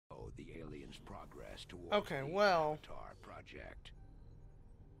progress towards Okay, the well, Avatar project.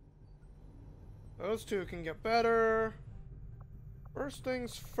 those two can get better. First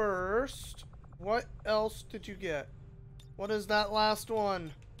things first. What else did you get? What is that last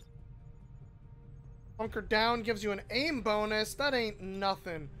one? Hunker down gives you an aim bonus. That ain't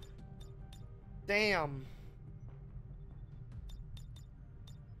nothing. Damn.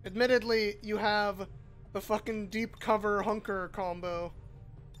 Admittedly, you have the fucking deep cover hunker combo.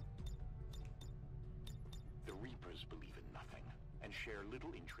 The Reapers believe in nothing and share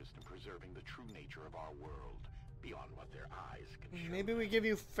little interest in preserving the true nature of our world beyond what their eyes can show. Maybe we give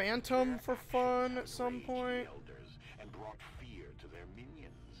you Phantom for fun at some point. The elders and brought fear to their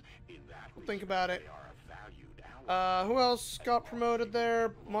minions. In that We'll think about it. they are a valued ally. Who else got promoted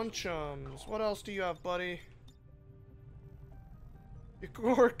there? Munchums. What else do you have, buddy? You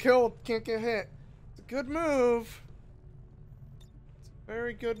were killed, can't get hit. It's a good move. It's a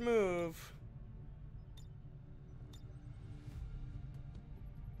very good move.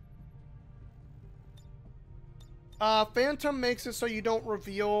 Phantom makes it so you don't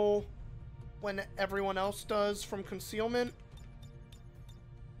reveal when everyone else does from concealment.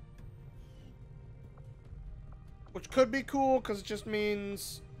 Which could be cool, because it just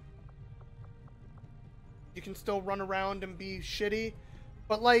means you can still run around and be shitty.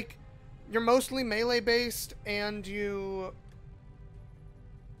 But, like, you're mostly melee-based, and you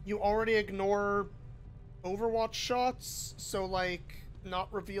already ignore Overwatch shots, so, like,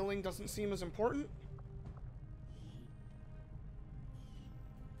 not revealing doesn't seem as important.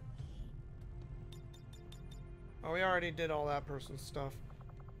 Oh, we already did all that person's stuff.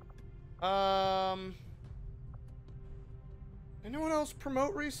 Anyone else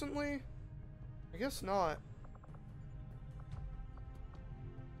promote recently? I guess not.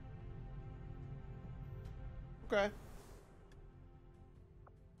 Okay.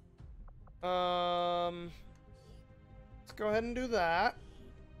 Let's go ahead and do that.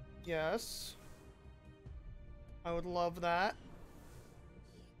 Yes. I would love that.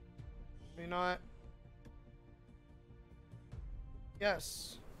 Maybe not.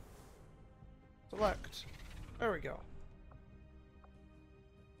 Yes. Select. There we go.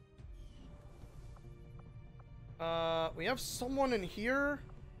 We have someone in here.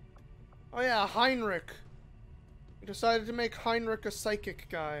 Oh yeah, Heinrich. We decided to make Heinrich a psychic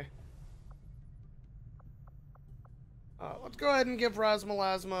guy. Let's go ahead and give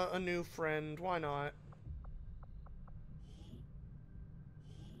Razmalasma a new friend. Why not?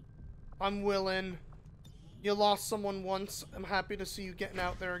 I'm willing. You lost someone once. I'm happy to see you getting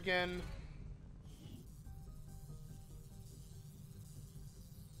out there again.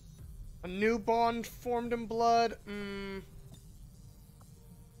 A new bond formed in blood?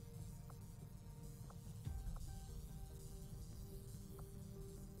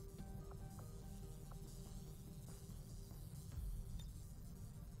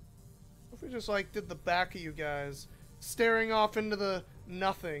 If we just, like, did the back of you guys, staring off into the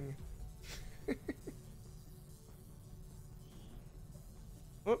nothing.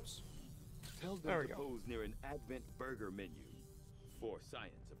 Whoops. Tell them There we to go. pose near an Advent burger menu. For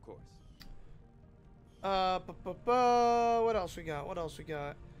science, of course. What else we got? What else we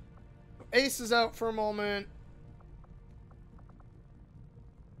got? Ace is out for a moment.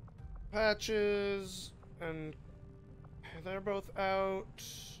 Patches and they're both out.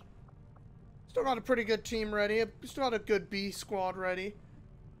 Still got a pretty good team ready. Still got a good B squad ready.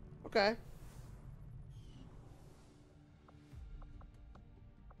 Okay.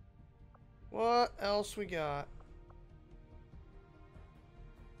 What else we got?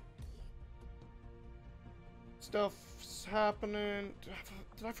 Stuff's happening.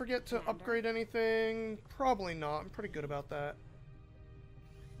 Did I forget to upgrade anything? Probably not. I'm pretty good about that.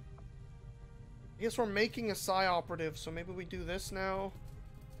 I guess we're making a Psi operative, so maybe we do this now.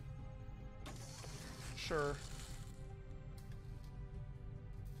 Sure.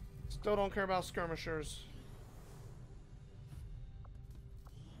 Still don't care about skirmishers.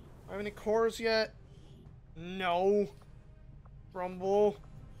 I have any cores yet? No. Rumble.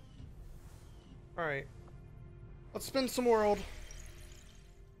 Alright. Let's spin some world.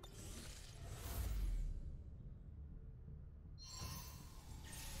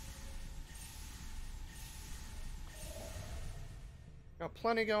 Got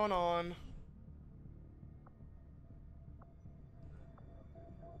plenty going on.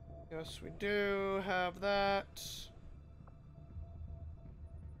 Yes, we do have that.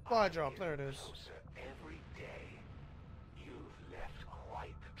 Fly drop, there it is. Closer every day. You've left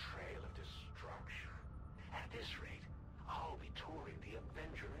quite the trail of destruction. At this rate, I'll be touring the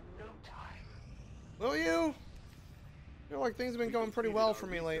Avenger in no time. Will you? feel like things have been We going pretty completed well our for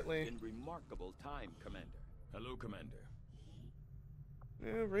me research lately. In remarkable time, Commander. Hello, Commander.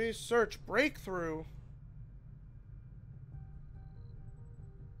 New research breakthrough.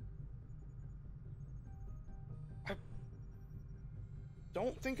 I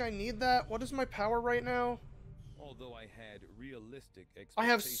don't think I need that. What is my power right now? Although I had realistic I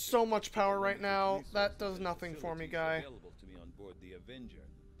have expectations so much for the power right limited now. That resources does and nothing for me, facilities guy. Available to me on board the Avenger,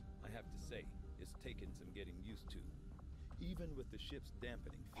 I have to say, it's taken some getting used to. Even with the ship's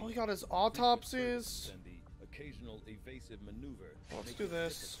dampening All he field, got is frequent autopsies. turbulence and the occasional evasive maneuver Let's make do it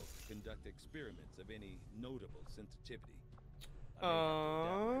this. difficult to conduct experiments of any notable sensitivity. I may have to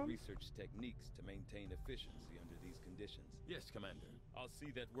adapt my research techniques to maintain efficiency under these conditions. Yes, Commander. I'll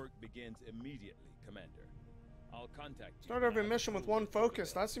see that work begins immediately, Commander. I'll contact you. Start when I every have a mission with full one report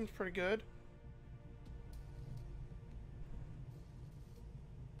focus. available. That seems pretty good.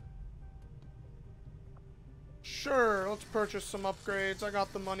 Sure, let's purchase some upgrades. I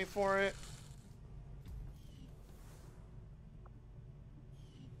got the money for it.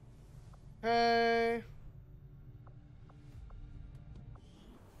 Hey.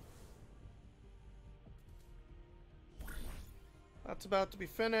 That's about to be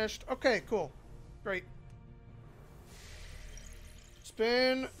finished. Okay, cool. Great.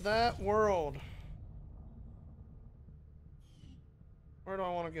 Spin that world. Where do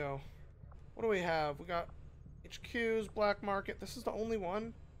I want to go? What do we have? We got HQs, black market. This is the only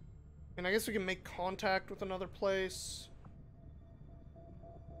one? And I guess we can make contact with another place.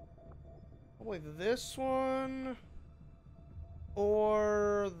 Probably this one.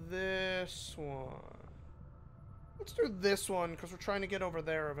 Or this one. Let's do this one, because we're trying to get over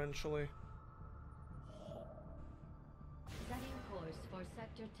there eventually. Setting course for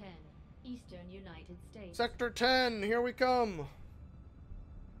Sector 10, Eastern United States. Sector 10, here we come.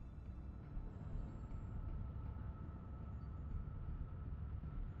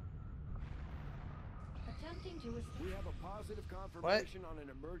 Attempting to escape. We have a positive confirmation on an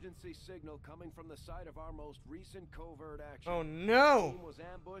emergency signal coming from the site of our most recent covert action. Oh The no! team was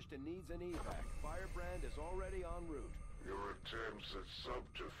ambushed and needs an evac. Firebrand is already en route. Your attempts at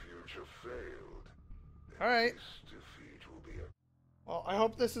subterfuge have failed. All right. This defeat will be a... Well, I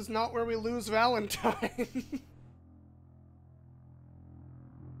hope this is not where we lose Valentine.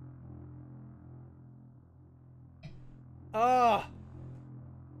 Ah.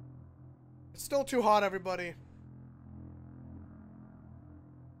 It's still too hot, everybody.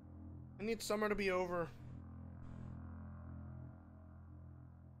 I need summer to be over.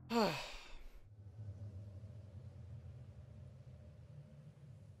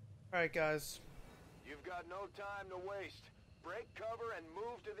 Alright, guys. You've got no time to waste. Break cover and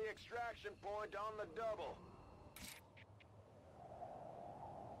move to the extraction point on the double.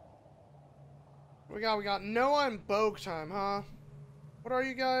 We got Noah and Bogue time, huh? What are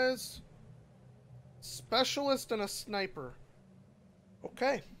you guys? Specialist and a sniper.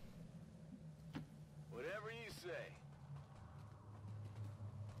 Okay. Whatever you say.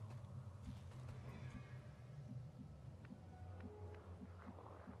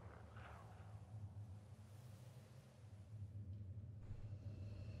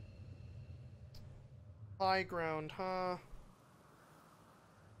 High ground, huh?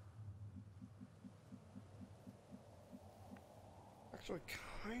 Actually,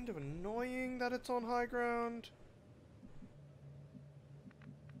 kind of annoying that it's on high ground.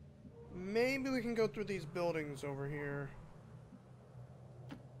 Maybe we can go through these buildings over here.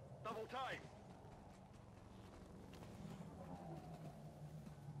 Double time.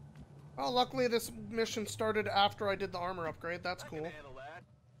 Oh, luckily this mission started after I did the armor upgrade. That's I cool. can handle that.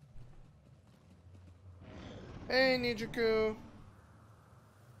 Hey, Nijiku.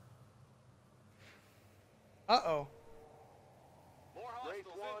 Uh-oh. More hostiles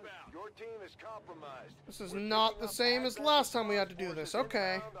inbound. Your team is compromised. This is We're not picking the up same as Advent last time we had to response do this. forces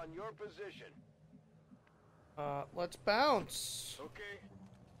Okay. inbound on your position. Let's bounce. Okay.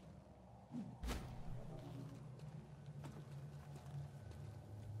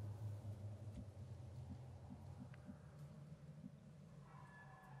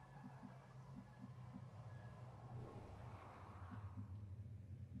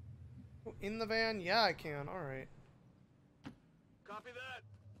 Oh, in the van? Yeah, I can. Alright. Copy that.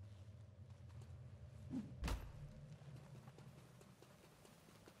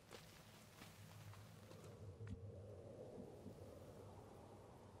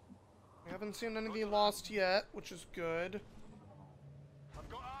 We haven't seen any lost yet, which is good. I've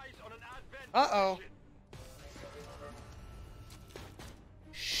got eyes on an Advent Uh-oh. position.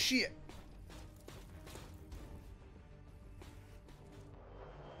 Shit.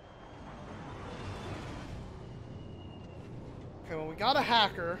 got a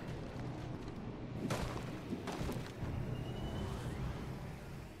hacker.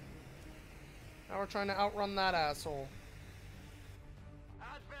 Now we're trying to outrun that asshole.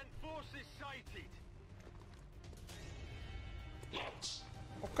 Advent forces sighted.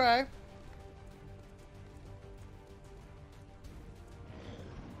 Okay.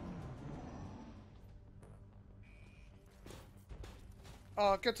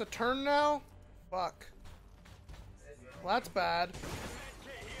 Oh, it gets a turn now? Fuck. Well, that's bad.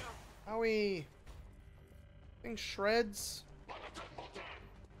 Owie. Thing shreds.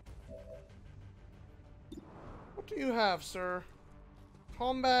 What do you have, sir?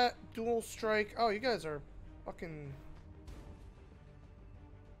 Combat, dual strike. Oh, you guys are fucking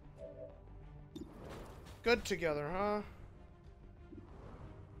good together, huh?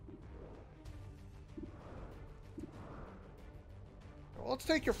 Well, let's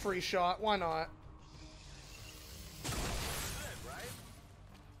take your free shot. Why not?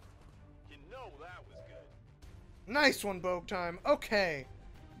 Nice one, Bogue Time. Okay.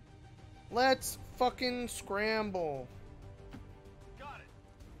 Let's fucking scramble. Got it.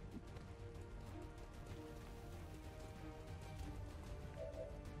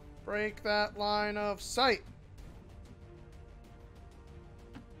 Break that line of sight.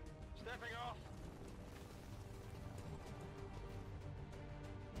 Stepping off.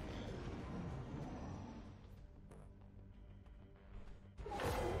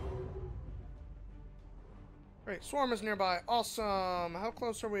 Great, swarm is nearby. Awesome. How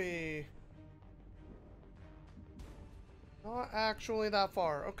close are we? Not actually that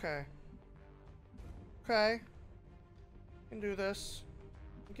far. Okay. Okay. Can do this.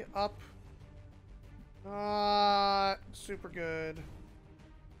 Get up. Not super good.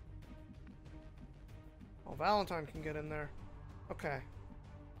 Oh, Valentine can get in there. Okay.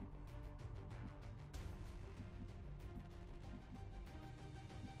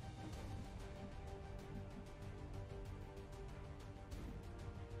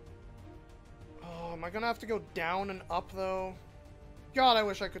 Oh, am I gonna have to go down and up, though? God, I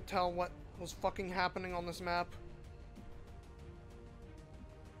wish I could tell what was fucking happening on this map.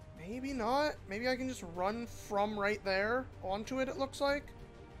 Maybe not. Maybe I can just run from right there onto it, it looks like.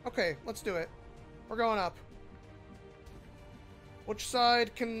 Okay, let's do it. We're going up. Which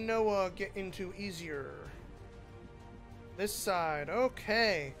side can Noah get into easier? This side.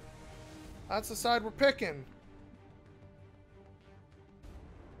 Okay. That's the side we're picking.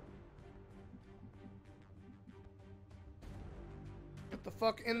 Get the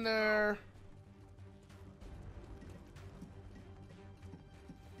fuck in there.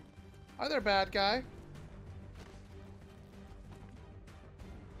 Hi there, bad guy.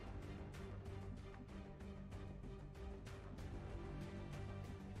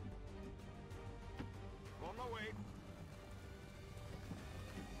 On my way.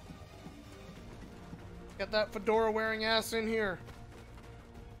 Get that fedora wearing ass in here.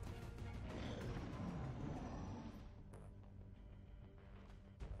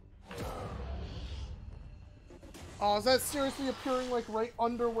 Oh, is that seriously appearing like right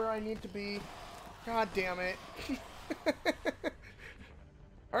under where I need to be? God damn it.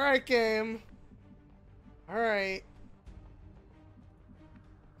 Alright, game. Alright.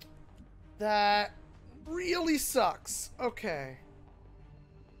 That really sucks. Okay.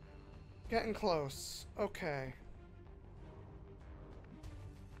 Getting close. Okay.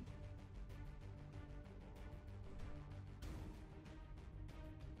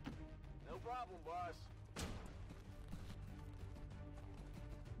 No problem, boss.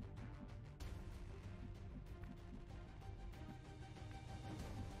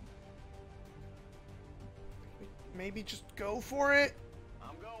 Maybe just go for it?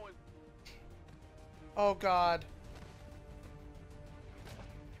 I'm going. Oh god.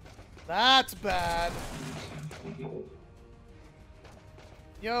 That's bad.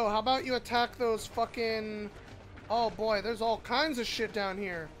 Yo, how about you attack those fucking... Oh boy, there's all kinds of shit down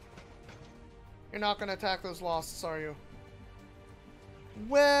here. You're not gonna attack those losts, are you?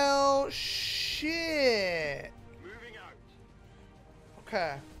 Well, shit. Moving out.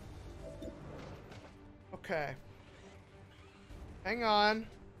 Okay. Okay. Hang on.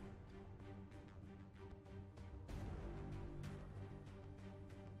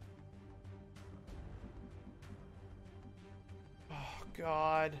 Oh,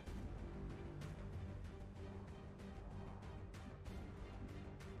 God.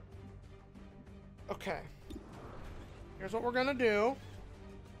 Okay. Here's what we're gonna do.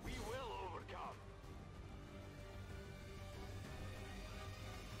 We will overcome.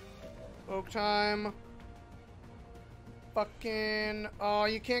 Oak time. Fucking... Oh,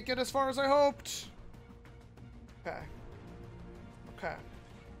 you can't get as far as I hoped. Okay. Okay.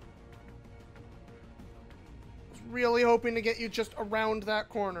 Was really hoping to get you just around that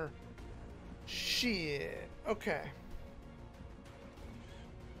corner. Shit. Okay.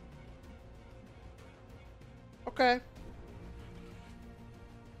 Okay.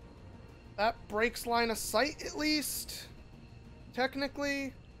 That breaks line of sight, at least.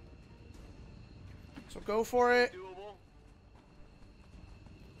 Technically. So go for it.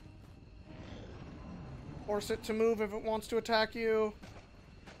 Force it to move if it wants to attack you.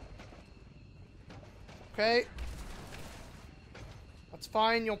 Okay. That's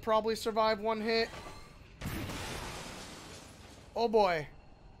fine. You'll probably survive one hit. Oh boy.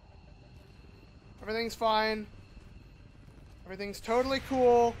 Everything's fine. Everything's totally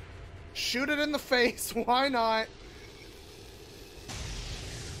cool. Shoot it in the face. Why not?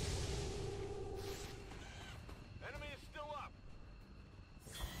 Enemy is still up.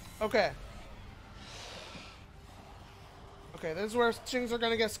 Okay. Okay, this is where things are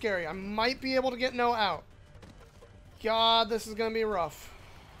gonna get scary. I might be able to get Noah out. God, this is gonna be rough.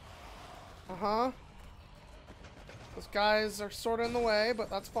 Uh-huh. Those guys are sort of in the way, but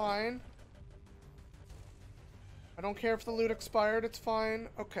that's fine. I don't care if the loot expired, it's fine.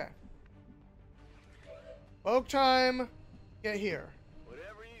 Okay. Oak time. Get here.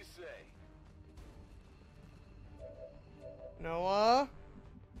 Whatever you say. Noah.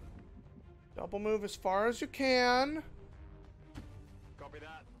 Double move as far as you can. Copy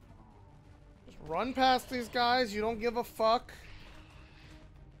that. Just run past these guys. You don't give a fuck.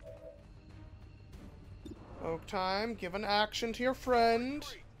 Oak time. Give an action to your friend.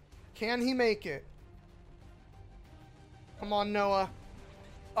 Can he make it? Come on, Noah.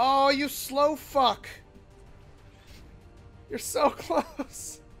 Oh, you slow fuck. You're so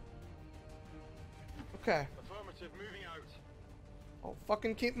close. Okay. Affirmative, moving out. I'll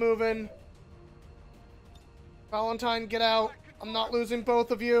fucking keep moving. Valentine, get out. I'm not losing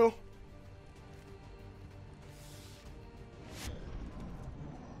both of you.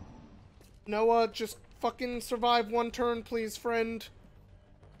 Noah, just fucking survive one turn, please, friend.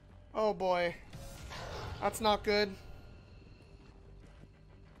 Oh boy. That's not good.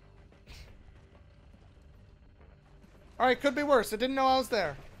 Alright, could be worse. I didn't know I was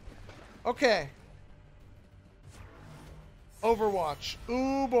there. Okay. Overwatch.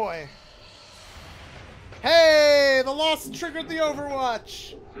 Ooh, boy. Hey! The loss triggered the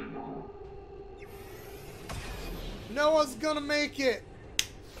Overwatch! Noah's gonna make it!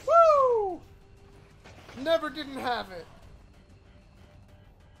 Woo! Never didn't have it.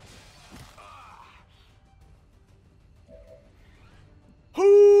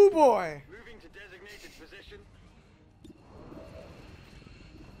 Ooh, boy! Moving to designated position.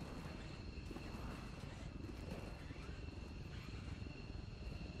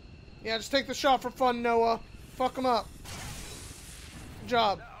 Yeah, just take the shot for fun, Noah. Fuck him up. Good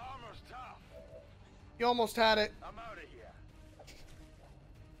job. That armor's tough. You almost had it. I'm out of here.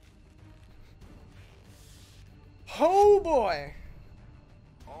 Oh boy.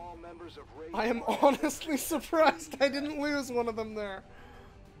 All members of Raid I am 1 honestly surprised I didn't lose one of them there.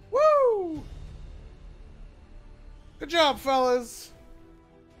 Woo! Good job, fellas.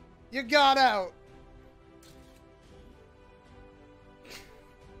 You got out.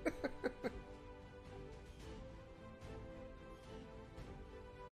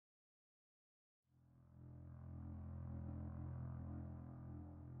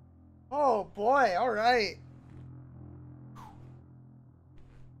 Oh boy, all right.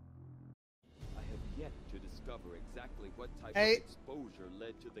 I have yet to discover exactly what type Hey. of exposure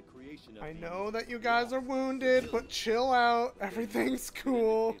led to the creation of I these know that you guys are lost wounded, but facilities. chill out. Everything's They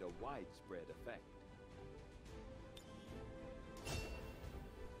cool. indicate a widespread effect.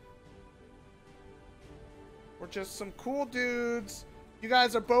 We're just some cool dudes. You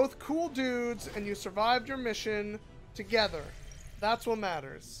guys are both cool dudes, and you survived your mission together. That's what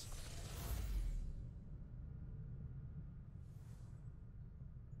matters.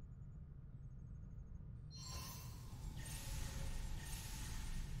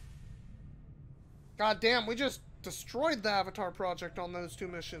 God damn, we just destroyed the Avatar Project on those two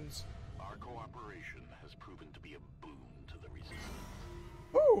missions. Our cooperation has proven to be a boon to the Resistance.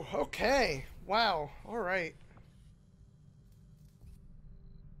 Ooh, okay. Wow. Alright.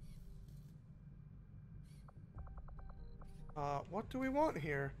 What do we want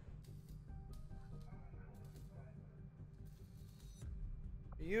here?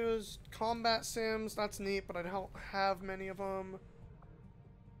 Use combat sims, that's neat, but I don't have many of them.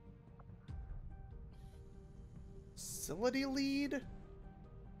 Facility lead?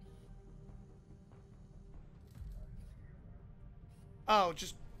 Oh,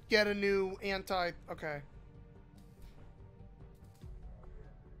 just get a new anti... Okay.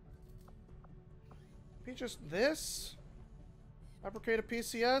 Maybe just this? Fabricate a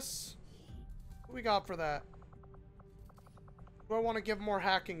PCS? What we got for that? Who do I want to give more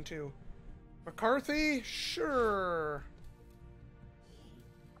hacking to? McCarthy? Sure.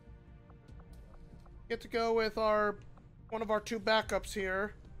 Get to go with one of our two backups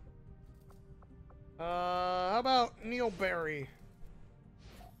here. How about Neil Barry?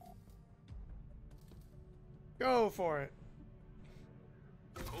 Go for it.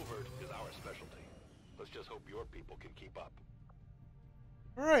 Covert is our specialty. Let's just hope your people can keep up.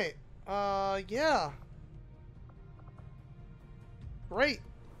 Alright. Yeah. Great.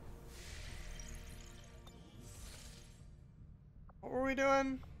 What were we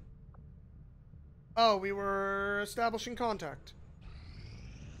doing? Oh, we were establishing contact.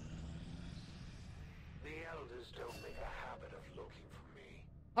 The elders don't make a habit of looking for me.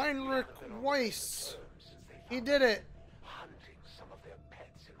 Heinrich Weiss. He did it. Hunting some of their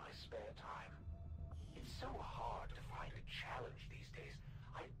pets in my spare time. It's so hard to find a challenge these days.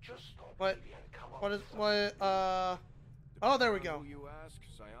 I just thought maybe I'd come up with something. Oh, there we go. Who you ask,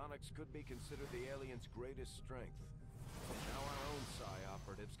 psionics could be considered the alien's greatest strength. And now our own psi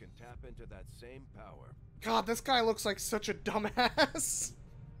operatives can tap into that same power. God, this guy looks like such a dumbass.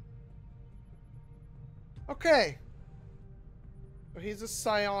 Okay. So he's a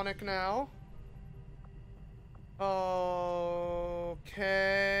psionic now. Okay.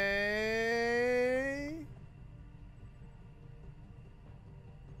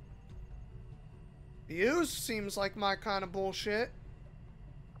 Fuse seems like my kind of bullshit.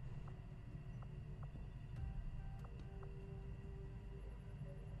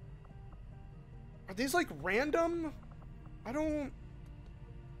 Are these like random? I don't...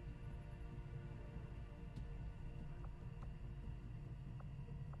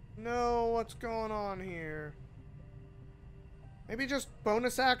 know what's going on here. Maybe just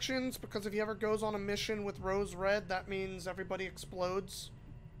bonus actions, because if he ever goes on a mission with Rose Red, that means everybody explodes.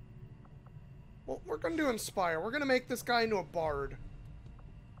 Well, we're gonna do Inspire. We're gonna make this guy into a bard.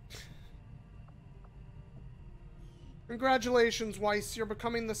 Congratulations, Weiss. You're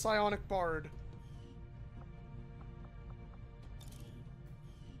becoming the psionic bard.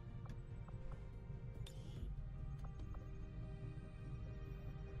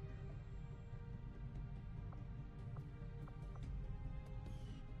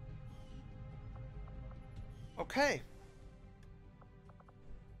 Okay.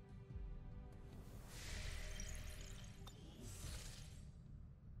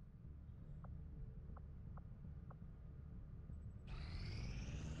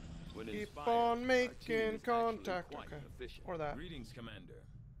 When Keep inspired, on our team making is actually contact. quite Okay. efficient. Or that. Greetings, Commander.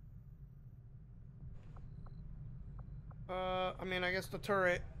 I mean, I guess the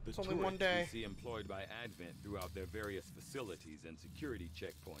turret. It's only one day. We see employed by Advent throughout their various facilities and security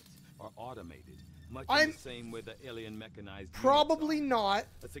checkpoints are automated, much in the same way the alien mechanized Probably units are. not.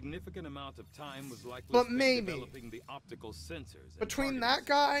 A significant amount of time was likely But spent maybe. developing the optical sensors. Between and that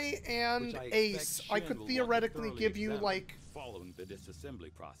guy and which I expect Ace, I Shin could will want to theoretically thoroughly give you examine like following the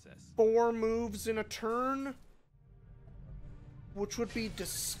disassembly process. 4 moves in a turn, which would be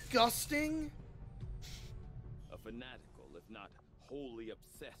disgusting. A fanatical, if not wholly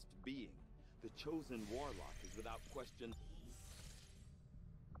obsessed being, the chosen warlock is without question.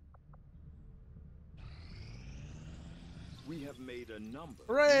 We have made a number of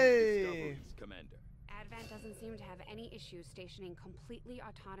Hooray! discoveries, Commander. Advent doesn't seem to have any issues stationing completely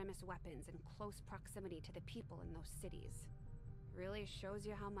autonomous weapons in close proximity to the people in those cities. Really shows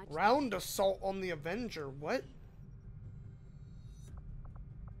you how much... Round assault on the Avenger. What?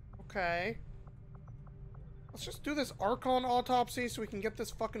 Okay. Let's just do this Archon autopsy so we can get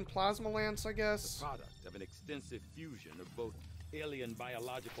this fucking plasma lance, I guess. The product of an extensive fusion of both alien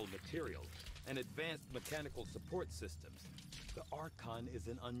biological material and advanced mechanical support systems, the Archon is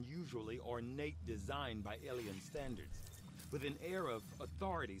an unusually ornate design by alien standards. With an air of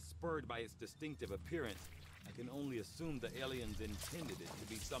authority spurred by its distinctive appearance, I can only assume the aliens intended it to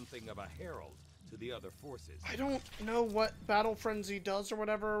be something of a herald to the other forces. I don't know what Battle Frenzy does or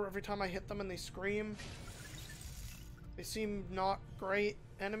whatever every time I hit them and they scream. They seem not great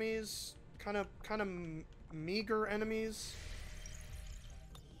enemies. Kind of meager enemies.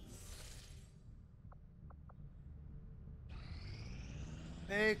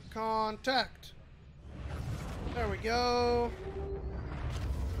 Make contact. There we go.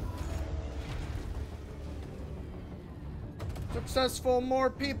 Successful, more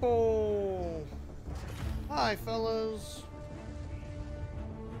people. Hi, fellas.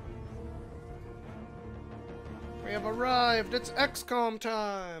 We have arrived. It's XCOM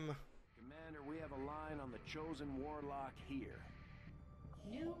time. Commander, we have a line on the chosen warlock here.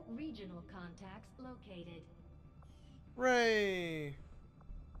 New regional contacts located. Ray.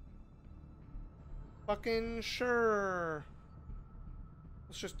 Fucking sure.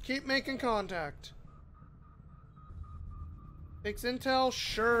 Let's just keep making contact. Takes intel?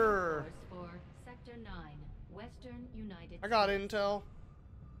 Sure. For Sector 9, Western United I got States. intel.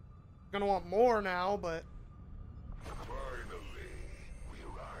 Gonna want more now, but... Finally, we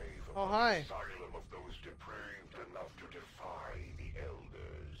arrive Oh, upon hi. the asylum of those depraved enough to defy the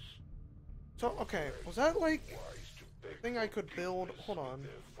elders. So, okay, was that like... Wise to beg thing I could build? Hold forgiveness on. with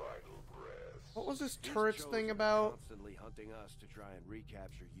their final breaths. What was this These turrets chosen thing are about? constantly hunting us to try and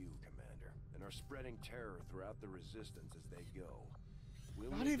recapture you, Commander, and are spreading terror throughout the Resistance as they go. We'll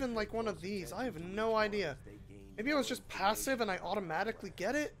Not need to even pay like one of close these. I have attention to no each one idea. as they gain Maybe it was more just passive and I information about automatically our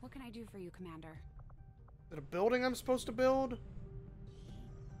get it? What can I do for you, Commander? Is it a building I'm supposed to build?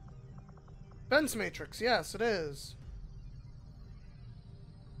 Fence matrix, yes, it is.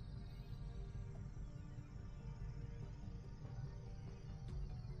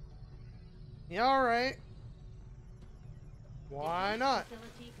 Yeah, alright. Why not?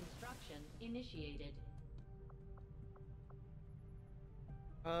 Facility construction initiated.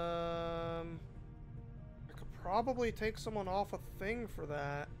 I could probably take someone off a thing for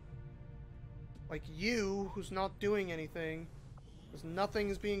that. Like you, who's not doing anything. Because nothing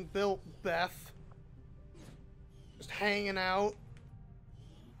is being built, Beth. Just hanging out.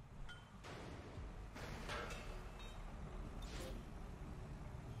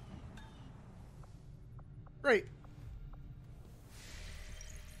 Great.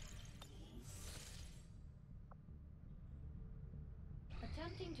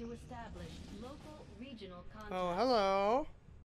 Attempting to establish local regional contacts. Oh, hello.